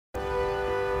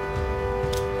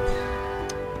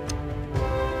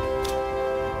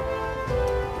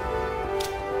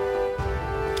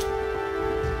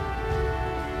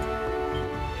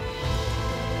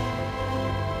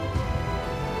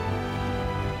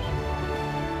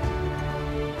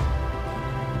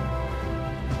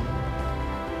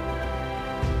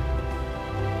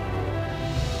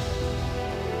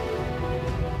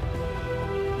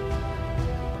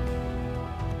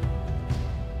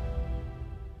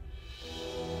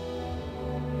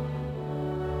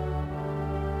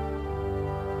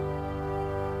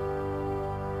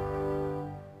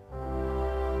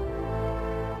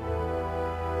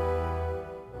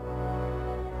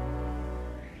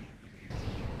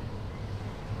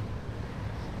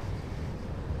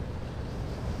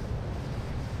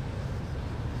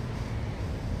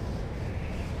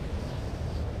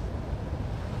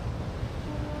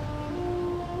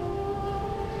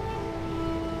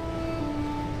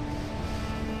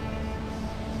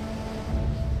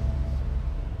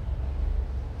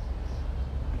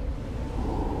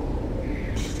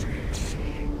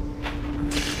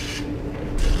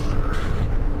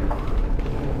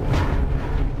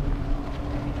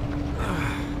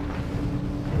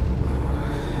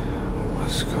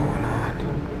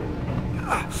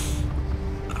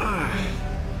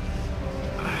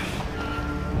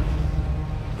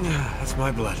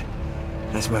my blood.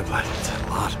 That's my blood. It's a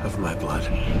lot of my blood.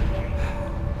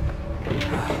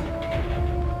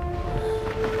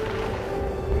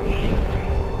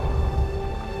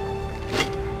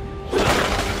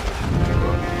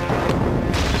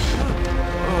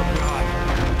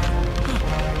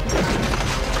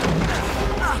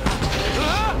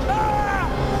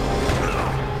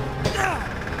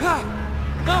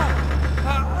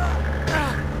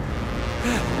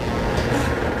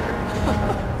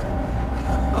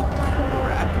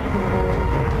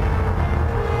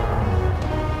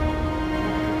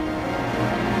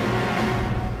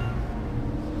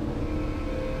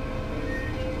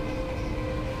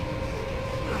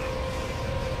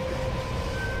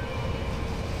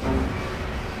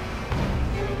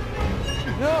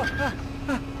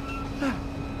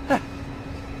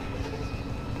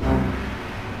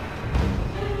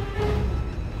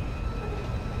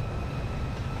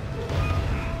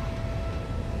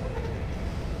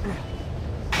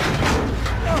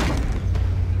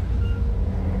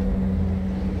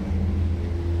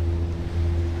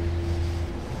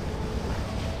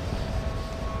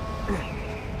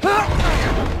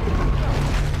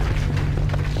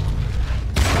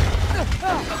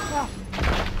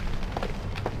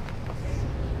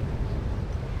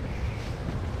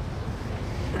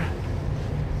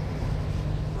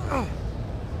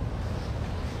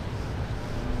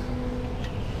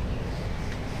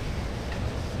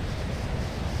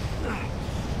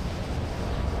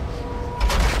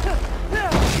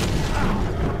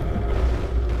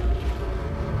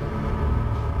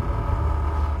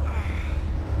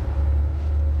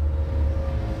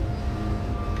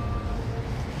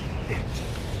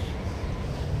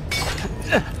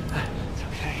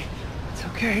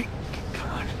 Okay, come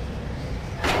on.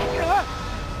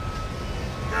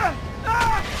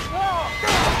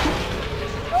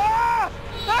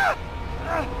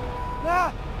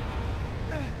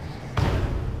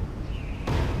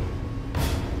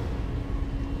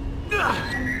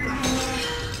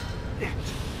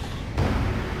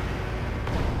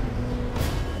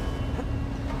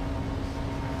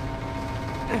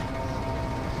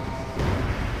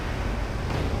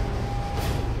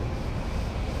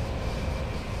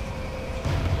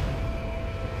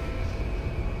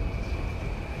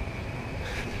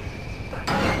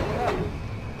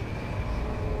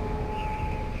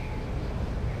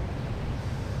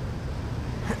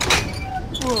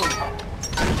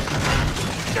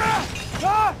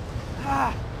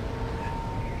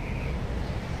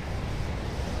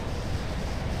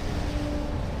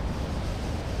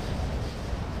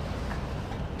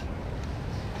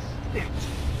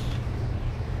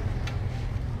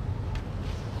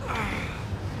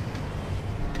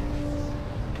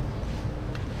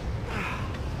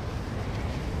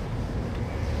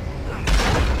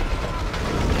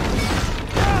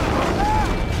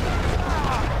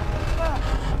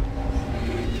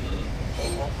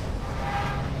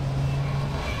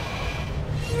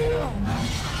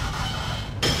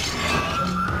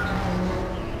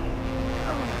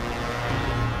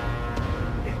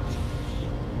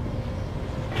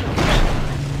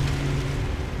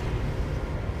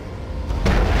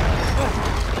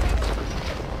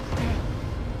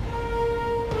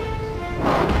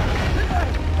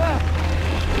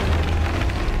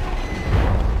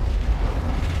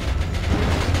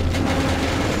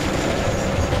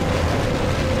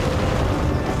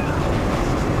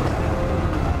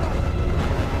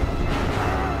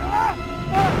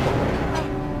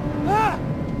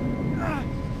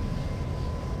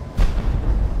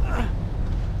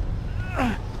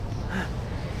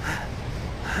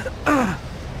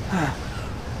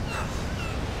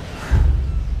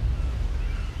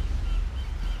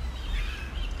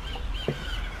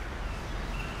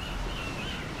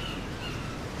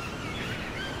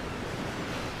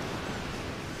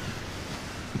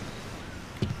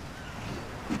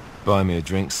 Buy me a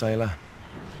drink, sailor.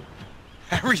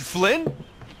 Harry Flynn?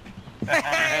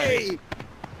 Hey!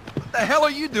 What the hell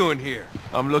are you doing here?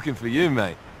 I'm looking for you,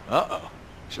 mate. Uh-oh.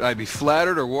 Should I be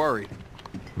flattered or worried?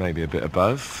 Maybe a bit of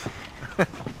both.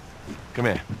 Come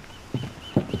here.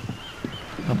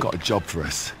 I've got a job for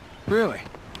us. Really?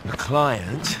 The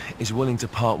client is willing to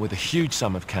part with a huge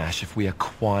sum of cash if we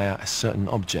acquire a certain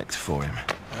object for him.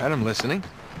 All right, I'm listening.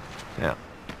 Now,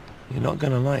 you're not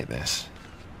gonna like this.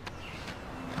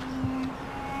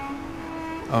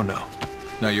 Oh, no.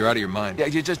 No, you're out of your mind. Yeah,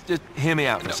 you just hear me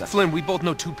out for a No, second. Flynn, we both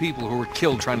know two people who were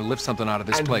killed trying to lift something out of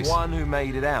this place. And one who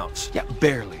made it out. Yeah,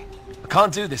 barely. I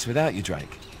can't do this without you,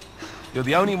 Drake. You're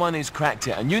the only one who's cracked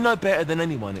it, and you know better than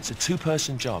anyone it's a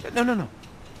two-person job. No.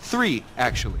 3,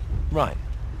 actually. Right.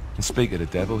 And speak of the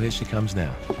devil, here she comes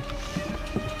now.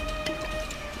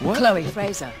 What? Chloe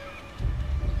Fraser.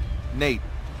 Nate.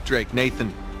 Drake.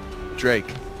 Nathan. Drake.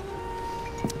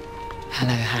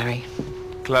 Hello, Harry.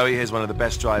 Chloe here's one of the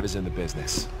best drivers in the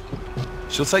business.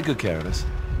 She'll take good care of us.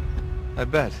 I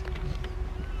bet.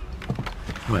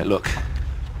 Right, look.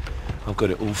 I've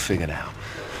got it all figured out.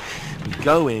 We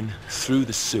go in through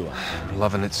the sewer.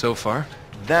 Loving it so far.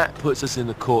 That puts us in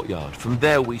the courtyard. From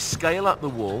there, we scale up the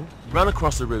wall, run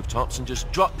across the rooftops, and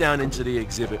just drop down into the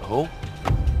exhibit hall.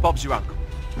 Bob's your uncle.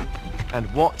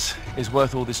 And what is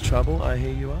worth all this trouble, I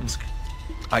hear you ask?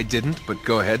 I didn't, but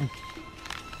go ahead.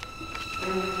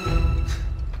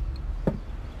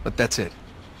 But that's it.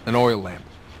 An oil lamp.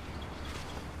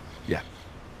 Yeah.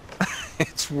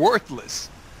 It's worthless.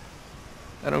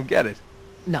 I don't get it.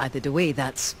 Neither do we.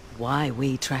 That's why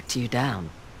we tracked you down.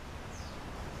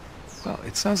 Well,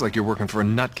 it sounds like you're working for a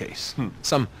nutcase.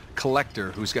 Some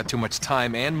collector who's got too much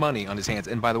time and money on his hands.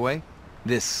 And by the way,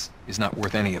 this is not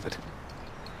worth any of it.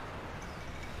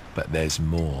 But there's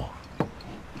more.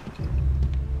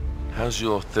 How's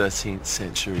your 13th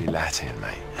century Latin,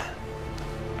 mate?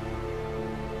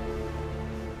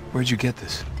 Where'd you get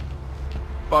this?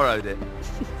 Borrowed it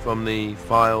from the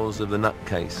files of the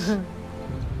nutcase.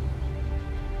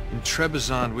 In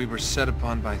Trebizond, we were set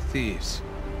upon by thieves.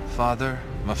 Father,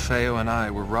 Maffeo, and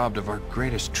I were robbed of our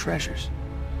greatest treasures.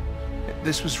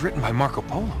 This was written by Marco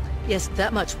Polo. Yes,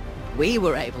 that much we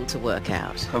were able to work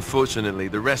out. Unfortunately,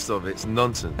 the rest of it's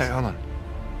nonsense. Hey, hold on.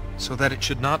 So that it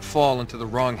should not fall into the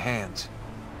wrong hands,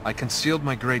 I concealed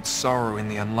my great sorrow in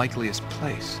the unlikeliest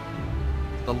place.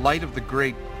 The light of the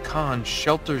great Khan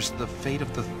shelters the fate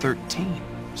of the 13.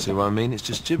 See what I mean? It's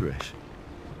just gibberish.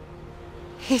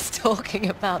 He's talking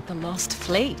about the lost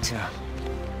fleet. Yeah.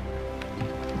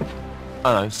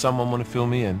 I know, someone want to fill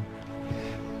me in?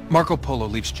 Marco Polo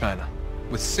leaves China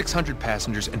with 600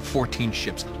 passengers and 14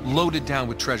 ships loaded down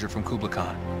with treasure from Kublai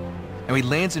Khan. And he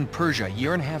lands in Persia a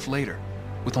year and a half later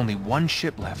with only one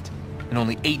ship left and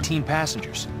only 18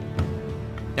 passengers.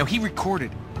 Now, he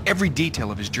recorded every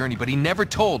detail of his journey, but he never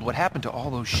told what happened to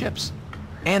all those ships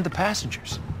and the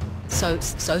passengers. So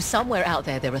somewhere out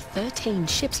there are 13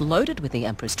 ships loaded with the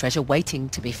Emperor's treasure waiting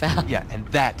to be found. Yeah, and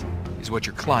that is what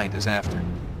your client is after.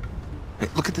 Hey,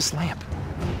 look at this lamp.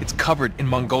 It's covered in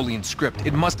Mongolian script.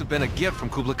 It must have been a gift from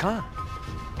Kublai Khan.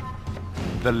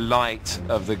 The light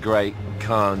of the great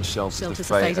Khan shelters the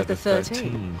fate of the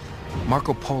 13.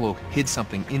 Marco Polo hid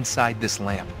something inside this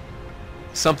lamp.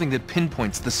 Something that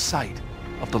pinpoints the site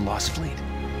of the lost fleet.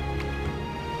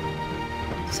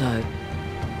 So,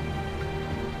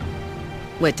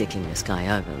 we're dicking this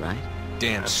guy over, right?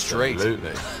 Damn straight.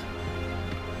 Absolutely.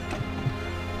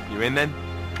 You in then?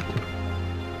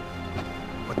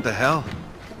 What the hell?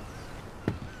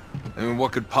 I mean,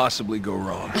 what could possibly go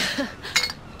wrong?